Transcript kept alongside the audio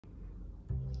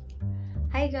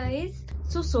Hi guys.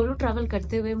 सो solo travel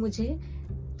करते हुए मुझे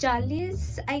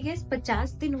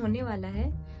 50 दिन होने वाला है।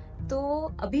 तो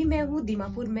अभी मैं हूँ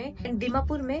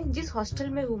दीमापुर में जिस हॉस्टल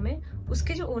में हूँ मैं,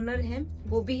 उसके जो ओनर हैं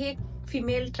वो भी एक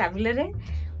फीमेल ट्रैवलर है।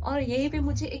 और यहीं पे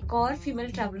मुझे एक और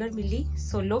फीमेल ट्रैवलर मिली,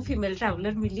 सोलो फीमेल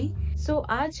ट्रैवलर मिली। सो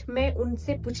आज मैं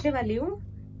उनसे पूछने वाली हूँ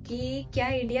कि क्या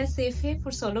इंडिया सेफ है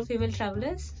फॉर सोलो फीमेल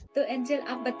ट्रैवलर्स। तो एंजल,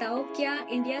 आप बताओ, क्या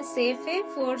इंडिया सेफ है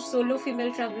for solo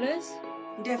female travellers?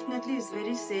 Definitely, it's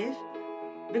very safe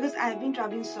because I've been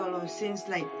traveling solo since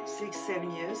like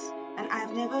 6-7 years and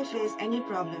I've never faced any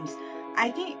problems. I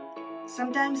think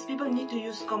sometimes people need to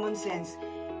use common sense.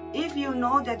 If you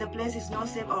know that the place is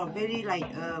not safe or very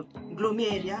like gloomy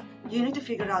area, you need to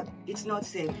figure out it's not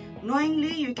safe.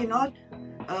 Knowingly, you cannot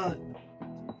uh,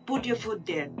 put your foot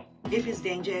there if it's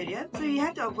danger area. So you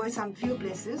have to avoid some few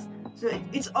places. So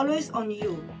it's always on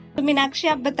you. तो मीनाक्षी,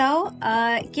 आप बताओ,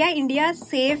 क्या India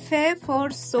safe है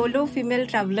for solo female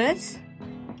travellers?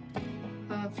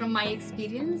 From my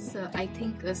experience, I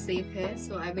think safe hai.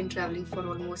 So I've been traveling for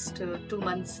almost 2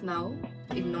 months now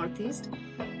in Northeast.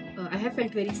 I have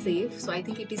felt very safe, so I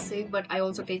think it is safe. But I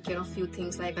also take care of few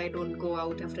things like I don't go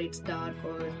out after it's dark,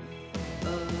 or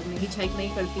मैं हिचहाइक नहीं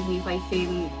करती हूँ if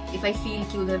I feel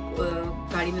कि उधर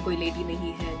गाड़ी में कोई lady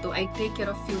नहीं है, तो I take care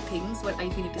of few things, but I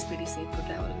feel it is pretty safe to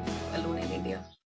travel.